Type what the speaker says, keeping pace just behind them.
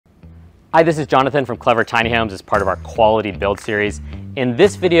Hi, this is Jonathan from Clever Tiny Homes as part of our quality build series. In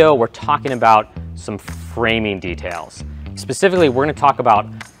this video, we're talking about some framing details. Specifically, we're going to talk about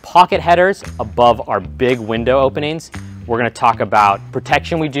pocket headers above our big window openings. We're going to talk about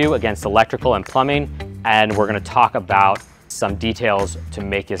protection we do against electrical and plumbing, and we're going to talk about some details to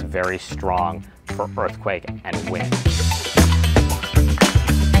make this very strong for earthquake and wind.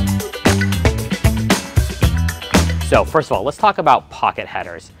 So first of all, let's talk about pocket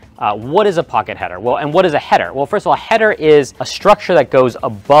headers. What is a pocket header? Well, and what is a header? Well, first of all, a header is a structure that goes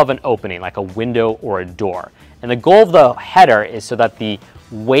above an opening, like a window or a door. And the goal of the header is so that the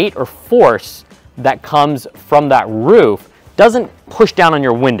weight or force that comes from that roof doesn't push down on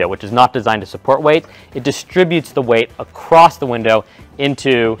your window, which is not designed to support weight. It distributes the weight across the window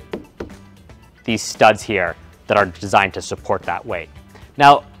into these studs here that are designed to support that weight.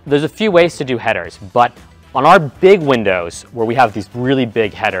 Now, there's a few ways to do headers, but on our big windows, where we have these really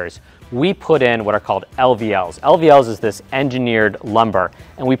big headers, we put in what are called LVLs. LVLs is this engineered lumber,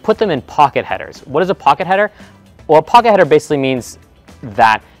 and we put them in pocket headers. What is a pocket header? Well, a pocket header basically means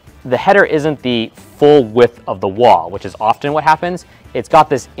that the header isn't the full width of the wall, which is often what happens. It's got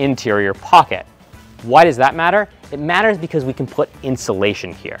this interior pocket. Why does that matter? It matters because we can put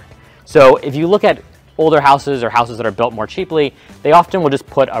insulation here. So if you look at older houses or houses that are built more cheaply, they often will just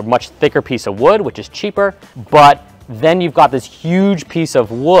put a much thicker piece of wood, which is cheaper, but then you've got this huge piece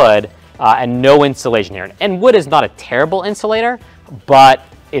of wood and no insulation here. And wood is not a terrible insulator, but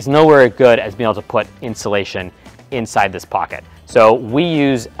it's nowhere as good as being able to put insulation inside this pocket. So we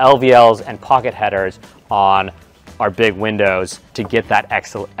use LVLs and pocket headers on our big windows to get that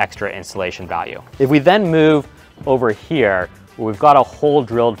extra insulation value. If we then move over here, we've got a hole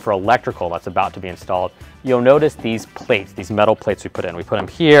drilled for electrical that's about to be installed. You'll notice these plates, these metal plates we put in. We put them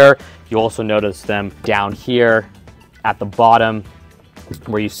here. You also notice them down here at the bottom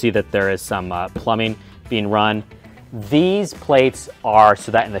where you see that there is some plumbing being run. These plates are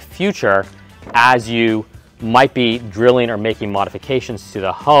so that in the future, as you might be drilling or making modifications to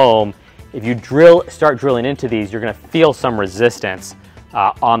the home, if you start drilling into these, you're gonna feel some resistance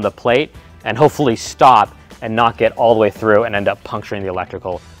on the plate and hopefully stop and not get all the way through and end up puncturing the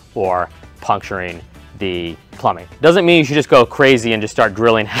electrical or puncturing the plumbing. Doesn't mean you should just go crazy and just start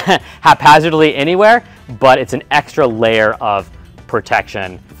drilling haphazardly anywhere, but it's an extra layer of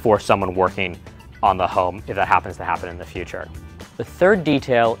protection for someone working on the home if that happens to happen in the future. The third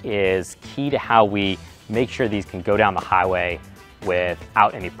detail is key to how we make sure these can go down the highway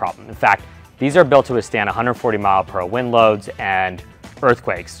without any problem. In fact, these are built to withstand 140-mile-per-hour wind loads and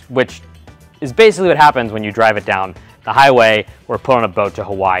earthquakes, which is basically what happens when you drive it down the highway or put on a boat to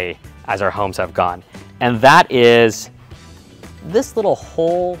Hawaii, as our homes have gone. And that is this little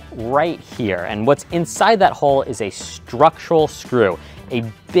hole right here. And what's inside that hole is a structural screw, a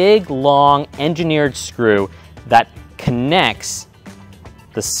big, long, engineered screw that connects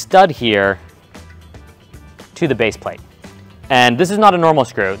the stud here to the base plate. And this is not a normal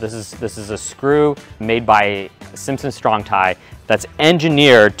screw. This is a screw made by Simpson Strong-Tie that's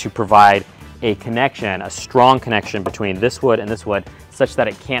engineered to provide a connection, a strong connection between this wood and this wood such that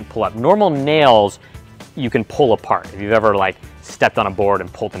it can't pull up. Normal nails you can pull apart. If you've ever stepped on a board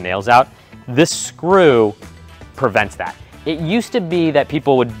and pulled the nails out, this screw prevents that. It used to be that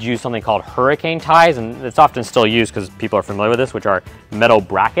people would use something called hurricane ties, and it's often still used because people are familiar with this, which are metal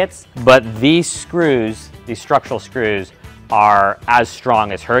brackets. But these screws, these structural screws, are as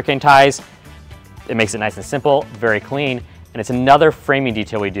strong as hurricane ties. It makes it nice and simple, very clean, and it's another framing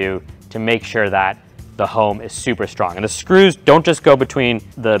detail we do to make sure that the home is super strong. And the screws don't just go between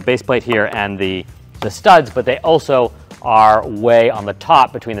the base plate here and the studs, but they also are way on the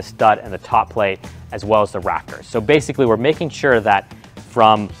top between the stud and the top plate, as well as the rafters. So basically we're making sure that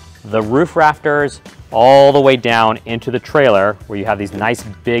from the roof rafters all the way down into the trailer, where you have these nice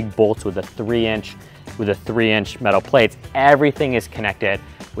big bolts with a 3-inch metal plates, everything is connected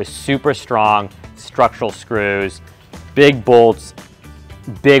with super strong structural screws, big bolts,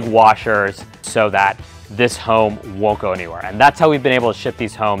 big washers, so that this home won't go anywhere. And that's how we've been able to ship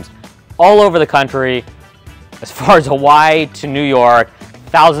these homes all over the country, as far as Hawaii to New York,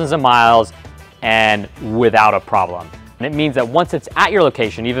 thousands of miles, and without a problem. And it means that once it's at your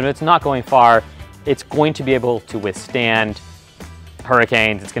location, even if it's not going far, it's going to be able to withstand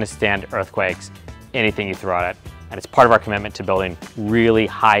hurricanes, it's going to stand earthquakes, anything you throw at it. And it's part of our commitment to building really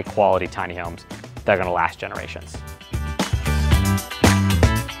high quality tiny homes that are going to last generations.